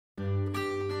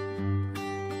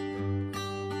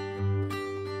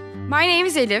My name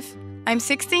is Elif. I'm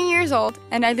 16 years old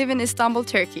and I live in Istanbul,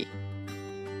 Turkey.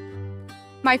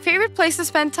 My favorite place to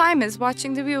spend time is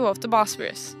watching the view of the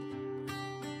Bosphorus.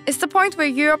 It's the point where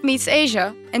Europe meets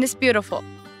Asia and it's beautiful.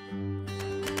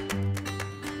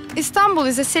 Istanbul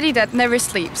is a city that never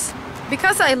sleeps.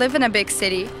 Because I live in a big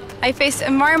city, I face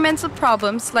environmental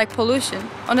problems like pollution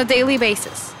on a daily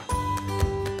basis.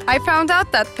 I found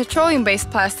out that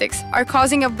petroleum-based plastics are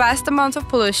causing a vast amount of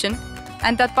pollution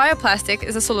and that bioplastic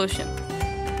is a solution.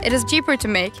 It is cheaper to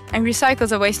make and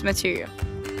recycles a waste material.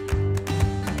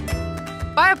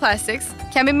 Bioplastics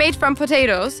can be made from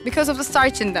potatoes because of the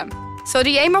starch in them. So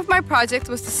the aim of my project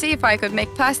was to see if I could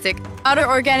make plastic out of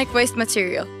organic waste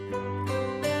material.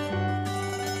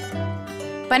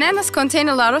 Bananas contain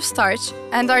a lot of starch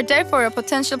and are therefore a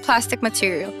potential plastic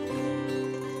material.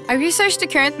 I researched the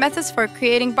current methods for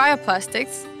creating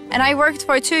bioplastics, and I worked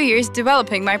for 2 years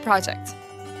developing my project.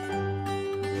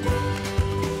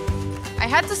 I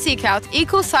had to seek out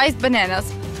equal-sized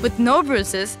bananas with no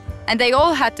bruises, and they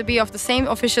all had to be of the same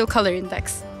official color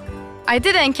index. I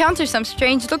did encounter some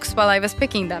strange looks while I was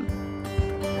picking them.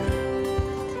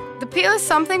 The peel is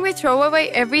something we throw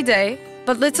away every day,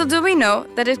 but little do we know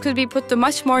that it could be put to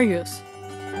much more use.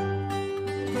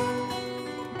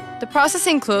 The process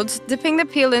includes dipping the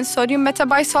peel in sodium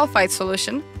metabisulfite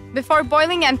solution before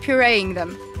boiling and pureeing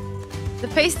them. The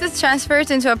paste is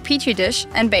transferred into a petri dish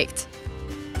and baked.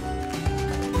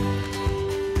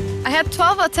 I had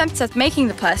 12 attempts at making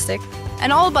the plastic,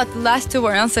 and all but the last 2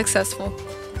 were unsuccessful.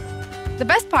 The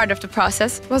best part of the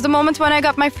process was the moment when I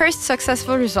got my first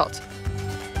successful result.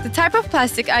 The type of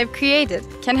plastic I've created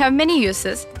can have many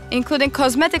uses, including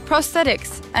cosmetic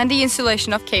prosthetics and the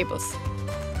insulation of cables.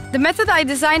 The method I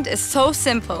designed is so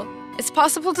simple, it's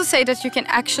possible to say that you can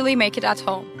actually make it at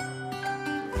home.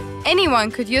 Anyone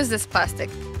could use this plastic,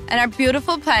 and our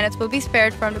beautiful planet will be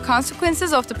spared from the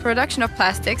consequences of the production of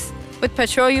plastics with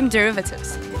petroleum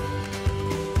derivatives.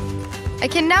 I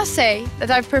can now say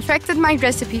that I've perfected my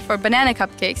recipe for banana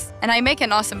cupcakes and I make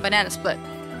an awesome banana split.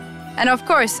 And of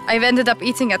course, I've ended up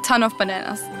eating a ton of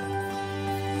bananas.